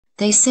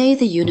They say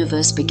the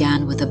universe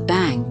began with a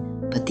bang,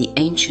 but the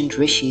ancient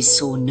rishis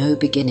saw no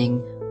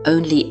beginning,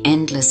 only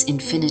endless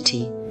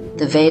infinity.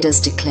 The Vedas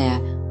declare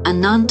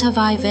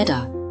Anantavai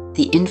Veda,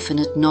 the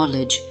infinite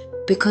knowledge,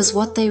 because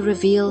what they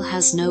reveal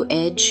has no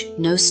edge,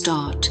 no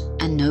start,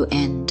 and no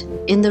end.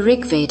 In the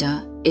Rig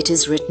Veda, it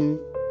is written,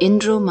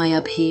 Indro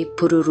Mayabhi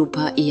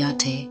Pururupa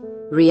Iyate.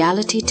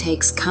 Reality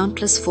takes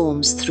countless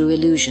forms through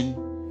illusion.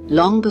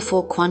 Long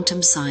before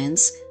quantum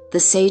science, the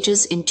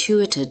sages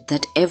intuited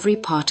that every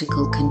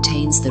particle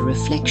contains the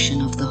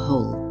reflection of the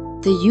whole.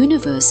 The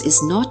universe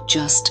is not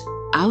just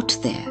out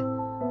there,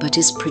 but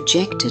is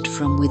projected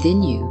from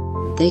within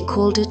you. They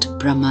called it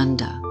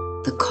Brahmanda,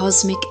 the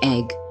cosmic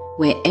egg,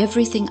 where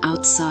everything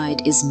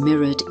outside is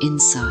mirrored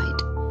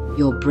inside.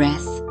 Your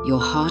breath, your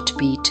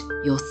heartbeat,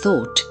 your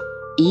thought,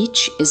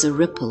 each is a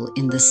ripple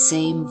in the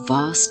same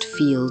vast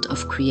field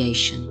of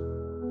creation.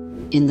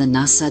 In the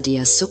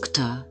Nasadiya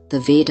Sukta, the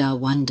Veda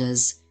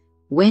wonders,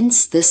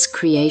 whence this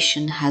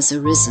creation has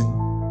arisen.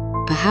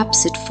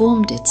 Perhaps it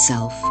formed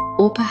itself,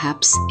 or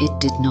perhaps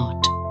it did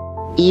not.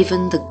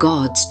 Even the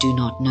gods do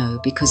not know,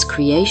 because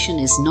creation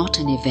is not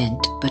an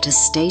event, but a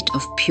state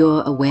of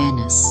pure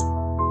awareness.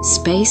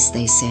 Space,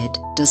 they said,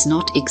 does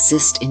not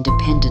exist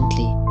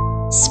independently.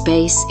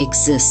 Space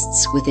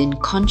exists within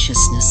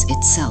consciousness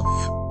itself.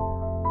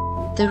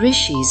 The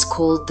rishis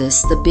called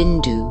this the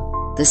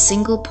Bindu, the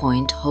single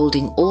point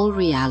holding all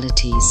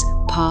realities,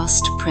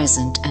 past,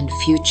 present, and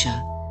future,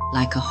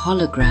 like a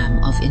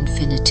hologram of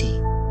infinity.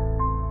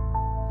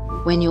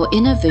 When your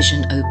inner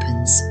vision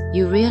opens,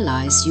 you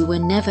realize you were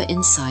never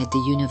inside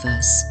the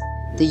universe.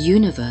 The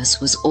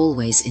universe was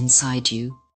always inside you.